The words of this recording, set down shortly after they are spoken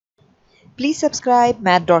Please subscribe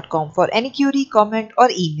math.com for any query, comment or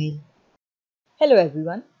email. Hello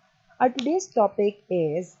everyone. Our today's topic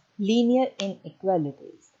is linear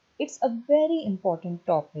inequalities. It's a very important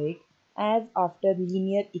topic as after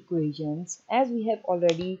linear equations, as we have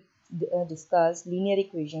already discussed linear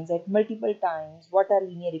equations at multiple times, what are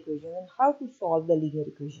linear equations and how to solve the linear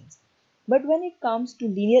equations. But when it comes to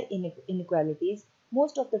linear inequalities,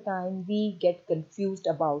 most of the time we get confused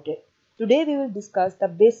about it. Today we will discuss the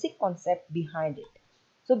basic concept behind it.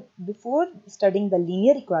 So before studying the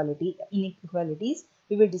linear inequalities,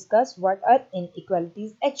 we will discuss what are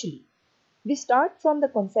inequalities actually. We start from the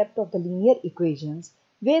concept of the linear equations,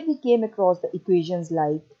 where we came across the equations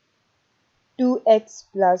like 2x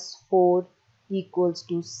plus 4 equals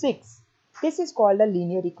to 6. This is called a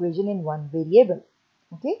linear equation in one variable.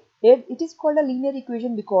 Okay, it is called a linear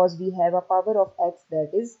equation because we have a power of x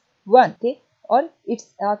that is 1. Okay, or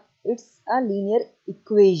it's a linear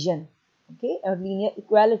equation. Okay, a linear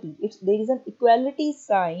equality. There is an equality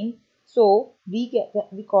sign, so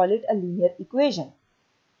we call it a linear equation.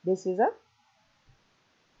 This is a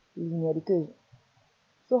linear equation.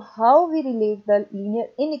 So how we relate the linear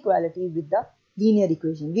inequality with the linear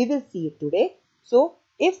equation? We will see it today. So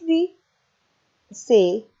if we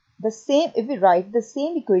write the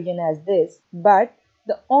same equation as this, but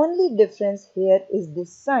the only difference here is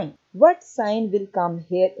this sign. What sign will come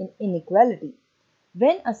here in inequality?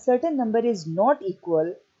 When a certain number is not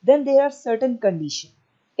equal, then there are certain conditions.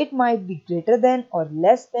 It might be greater than or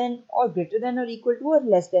less than, or greater than or equal to, or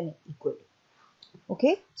less than equal to.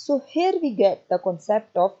 Okay, so here we get the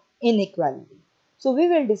concept of inequality. So we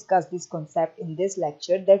will discuss this concept in this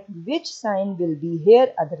lecture, that which sign will be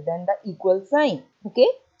here other than the equal sign. Okay,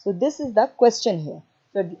 so this is the question here.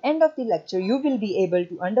 So at the end of the lecture, you will be able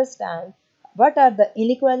to understand what are the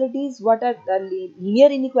inequalities, what are the linear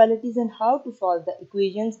inequalities, and how to solve the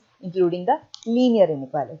equations including the linear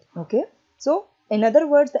inequality. Okay, so in other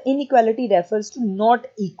words, the inequality refers to not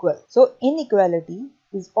equal. So inequality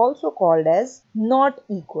is also called as not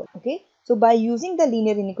equal. Okay, so by using the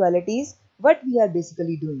linear inequalities, what we are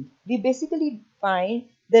basically doing, we basically find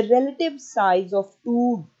the relative size of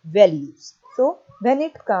two values. So when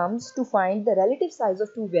it comes to find the relative size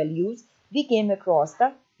of two values, we came across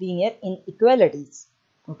the linear inequalities.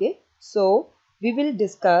 Okay, so we will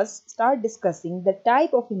start discussing the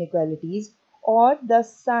type of inequalities, or the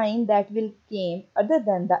sign that will came other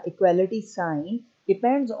than the equality sign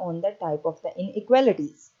depends on the type of the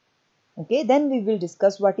inequalities. Okay, then we will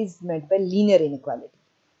discuss what is meant by linear inequality.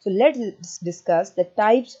 So let's discuss the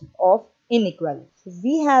types of inequality. So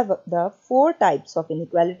we have the 4 types of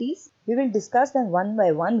inequalities. We will discuss them one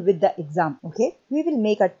by one with the example. Okay, we will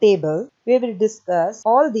make a table. We will discuss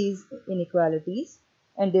all these inequalities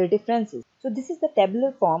and their differences. So this is the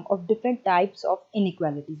tabular form of different types of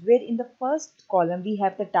inequalities, where in the first column we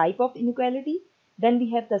have the type of inequality, then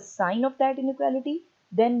we have the sign of that inequality,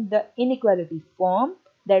 then the inequality form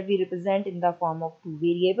that we represent in the form of two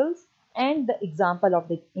variables, and the example of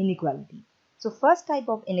the inequality. So first type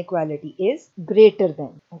of inequality is greater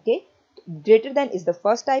than. Okay, greater than is the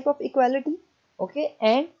first type of equality. Okay,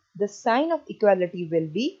 and the sign of equality will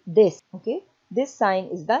be this. Okay, this sign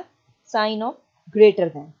is the sign of greater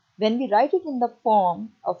than. When we write it in the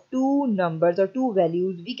form of two numbers or two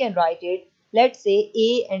values, we can write it, let's say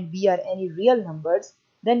A and B are any real numbers,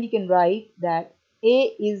 then we can write that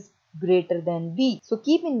A is greater than B. So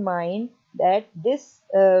keep in mind that this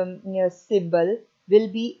symbol will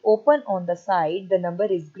be open on the side the number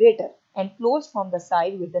is greater, and closed from the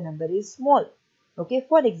side where the number is small. Okay,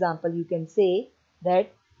 for example, you can say that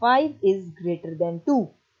 5 is greater than 2.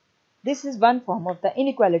 This is one form of the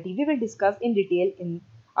inequality. We will discuss in detail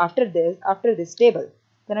after this table.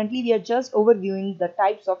 Currently we are just overviewing the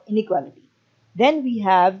types of inequality. Then we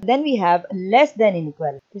have less than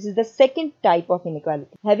inequality. This is the second type of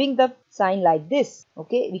inequality, having the sign like this.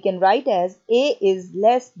 Okay, we can write as A is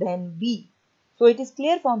less than B. So it is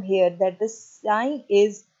clear from here that the sign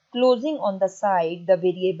is closing on the side the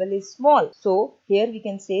variable is small. So here we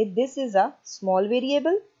can say this is a small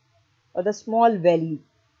variable or the small value.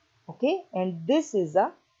 Okay, and this is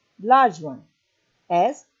a large one,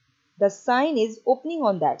 as the sign is opening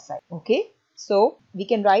on that side. Okay, so we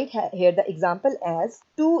can write here the example as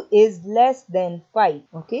 2 is less than 5.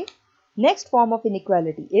 Okay, next form of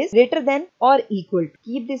inequality is greater than or equal to.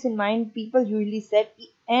 Keep this in mind, people usually set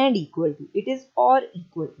and equal to. It is or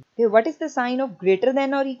equal to. Okay, what is the sign of greater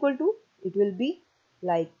than or equal to? It will be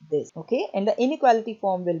like this. Okay, and the inequality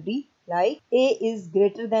form will be like A is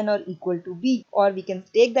greater than or equal to B, or we can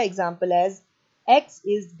take the example as x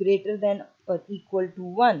is greater than or equal to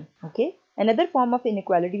 1. Okay, another form of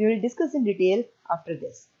inequality we will discuss in detail after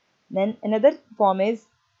this. Then another form is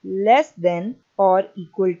less than or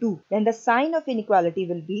equal to. Then the sign of inequality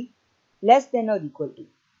will be less than or equal to.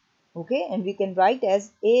 Okay, and we can write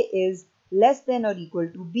as A is less than or equal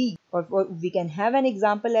to B, or we can have an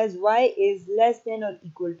example as Y is less than or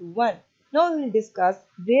equal to 1. Now we will discuss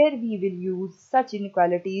where we will use such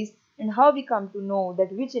inequalities and how we come to know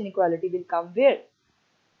that which inequality will come where.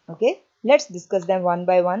 Okay, let's discuss them one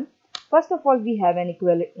by one. First of all, we have an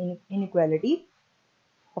inequality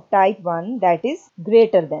of type 1, that is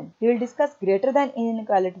greater than. We will discuss greater than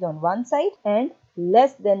inequality on one side and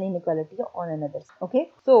less than inequality on another. Okay,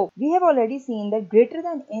 so we have already seen that greater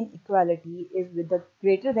than inequality is with the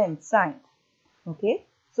greater than sign. Okay,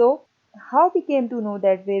 so how we came to know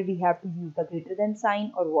that where we have to use the greater than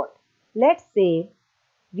sign or what? Let's say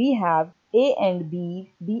we have A and B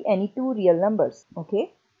be any two real numbers.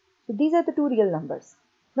 Okay, so these are the two real numbers.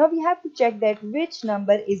 Now we have to check that which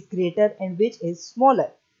number is greater and which is smaller.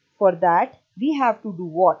 For that, we have to do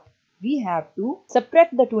what? We have to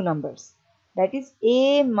subtract the two numbers. That is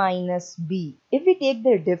A minus B. If we take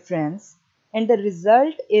their difference and the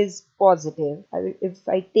result is positive, if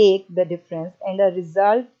I take the difference and the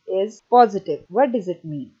result is positive, what does it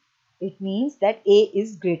mean? It means that A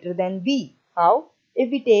is greater than B. How?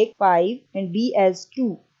 If we take 5 and B as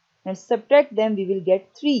 2 and subtract them, we will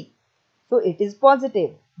get 3. So it is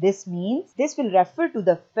positive. This means this will refer to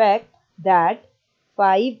the fact that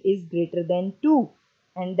 5 is greater than 2,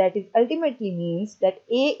 and that is ultimately means that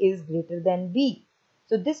A is greater than B.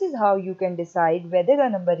 So this is how you can decide whether a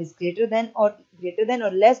number is greater than or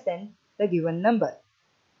less than the given number.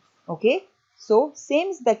 Okay, so same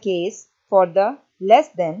is the case for the less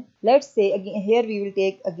than. Let's say again here we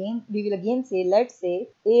will again say, let's say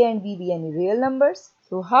A and B be any real numbers.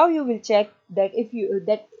 So how you will check that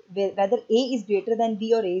whether A is greater than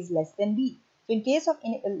B or A is less than B. So in case of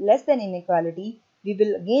less than inequality, we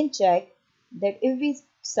will again check that if we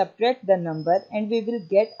subtract the number and we will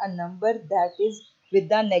get a number that is with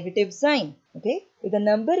the negative sign. Okay, if the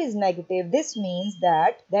number is negative, this means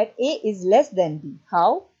that A is less than B.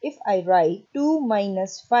 How? If I write 2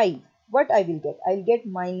 minus 5, what I will get? I will get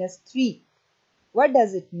minus 3. What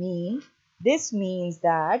does it mean? This means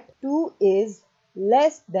that 2 is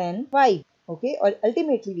less than 5. Okay, or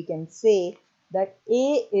ultimately we can say that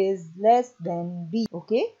A is less than B.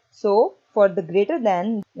 Okay, so for the greater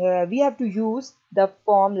than, we have to use the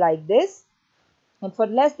form like this, and for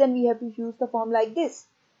less than we have to use the form like this.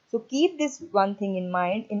 So keep this one thing in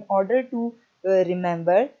mind in order to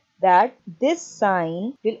remember that this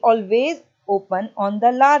sign will always open on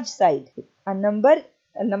the large side. A number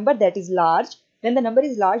that is large, when the number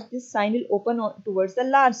is large, this sign will open towards the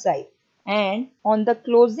large side, and on the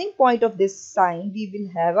closing point of this sign we will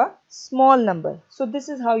have a small number. So this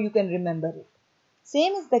is how you can remember it.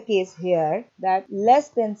 Same is the case here, that less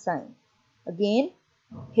than sign. Again,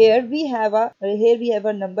 here we have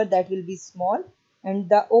a number that will be small, and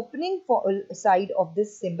the opening side of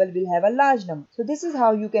this symbol will have a large number. So this is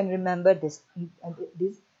how you can remember these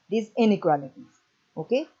inequalities.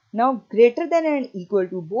 Okay, now greater than and equal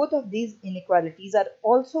to, both of these inequalities are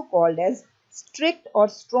also called as strict or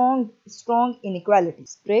strong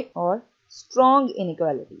inequalities. Strict or strong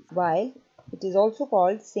inequalities, while it is also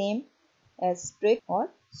called same as strict or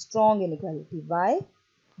strong inequality. Why?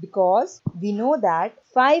 Because we know that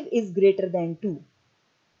 5 is greater than 2.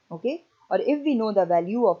 Okay, or if we know the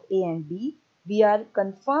value of A and B, we are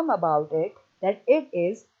confirm about it that it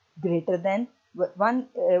is greater than one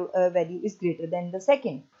value is greater than the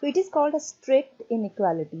second. So it is called a strict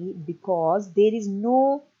inequality because there is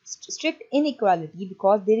no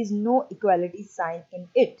equality sign in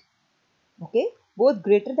it. Okay, both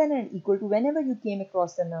greater than and equal to, whenever you came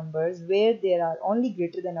across the numbers where there are only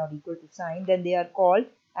greater than or equal to sign, then they are called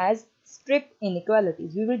as strict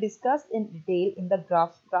inequalities. We will discuss in detail in the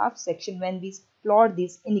graph section when we plot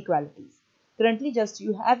these inequalities. Currently, just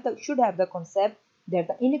you should have the concept that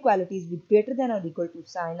the inequalities with greater than or equal to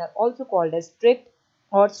sign are also called as strict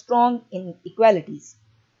or strong inequalities.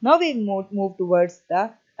 Now we move towards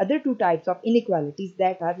the other two types of inequalities,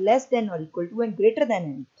 that are less than or equal to and greater than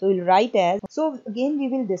n. So we'll write as, so again we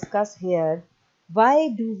will discuss here why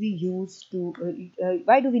do we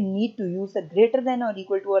need to use a greater than or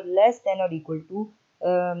equal to or less than or equal to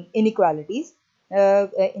inequalities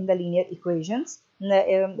in the linear equations.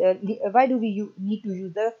 Why do we need to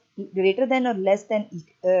use the greater than or less than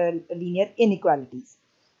linear inequalities?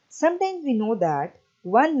 Sometimes we know that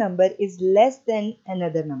one number is less than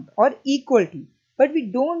another number or equal to, but we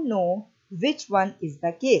don't know which one is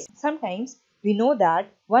the case. Sometimes we know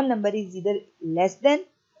that one number is either less than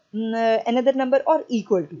another number or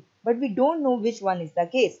equal to, but we don't know which one is the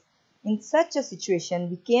case. In such a situation,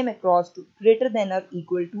 we came across to greater than or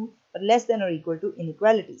equal to or less than or equal to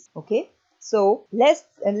inequalities. Okay, so let's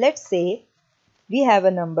say we have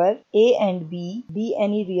a number a and b be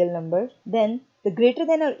any real number, then the greater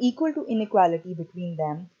than or equal to inequality between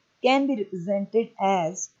them can be represented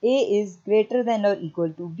as a is greater than or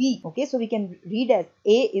equal to b. Okay, so we can read as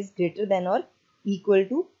a is greater than or equal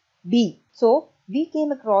to b. So we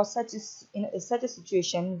came across such a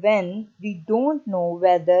situation when we don't know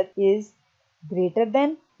whether is greater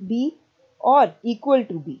than b or equal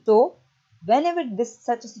to b. So whenever this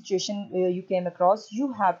such a situation you came across,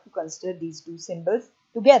 you have to consider these two symbols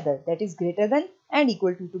together, that is greater than and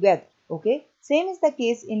equal to together. Okay, same is the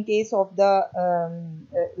case in case of the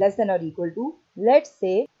less than or equal to. Let's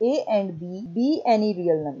say a and b be any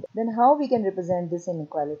real number, then how we can represent this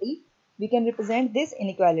inequality? We can represent this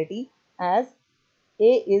inequality as a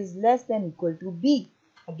is less than equal to b.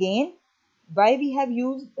 Again, why we have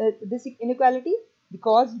used this inequality?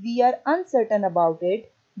 Because we are uncertain about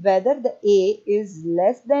it whether the a is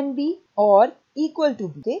less than b or equal to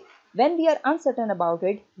b. Okay, when we are uncertain about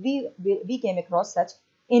it, we came across such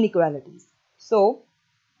inequalities. So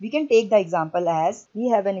we can take the example as we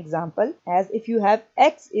have an example as if you have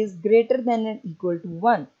x is greater than or equal to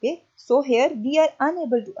 1. Okay, so here we are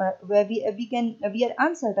unable to where we are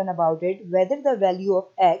uncertain about it whether the value of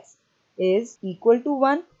x is equal to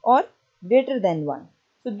 1 or greater than 1.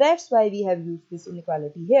 So that's why we have used this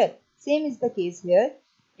inequality here. Same is the case here.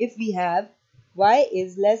 If we have y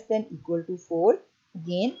is less than equal to 4,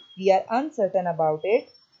 again we are uncertain about it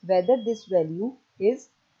whether this value is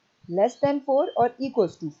less than 4 or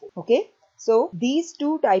equals to 4. Okay, so these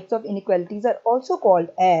two types of inequalities are also called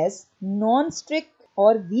as non-strict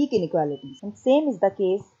or weak inequalities, and same is the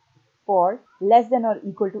case for less than or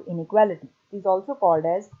equal to inequality. It is also called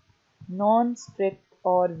as non-strict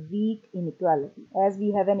or weak inequality, as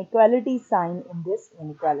we have an equality sign in this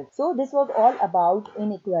inequality. So this was all about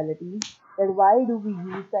inequalities, that why do we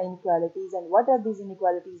use the inequalities and what are these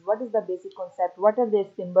inequalities, what is the basic concept, what are their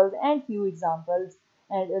symbols, and few examples.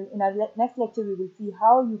 And in our next lecture we will see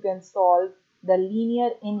how you can solve the linear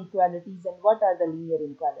inequalities and what are the linear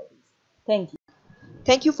inequalities. Thank you.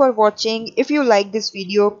 Thank you for watching. If you like this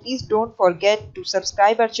video, please don't forget to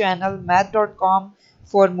subscribe our channel math.com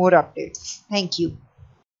for more updates. Thank you.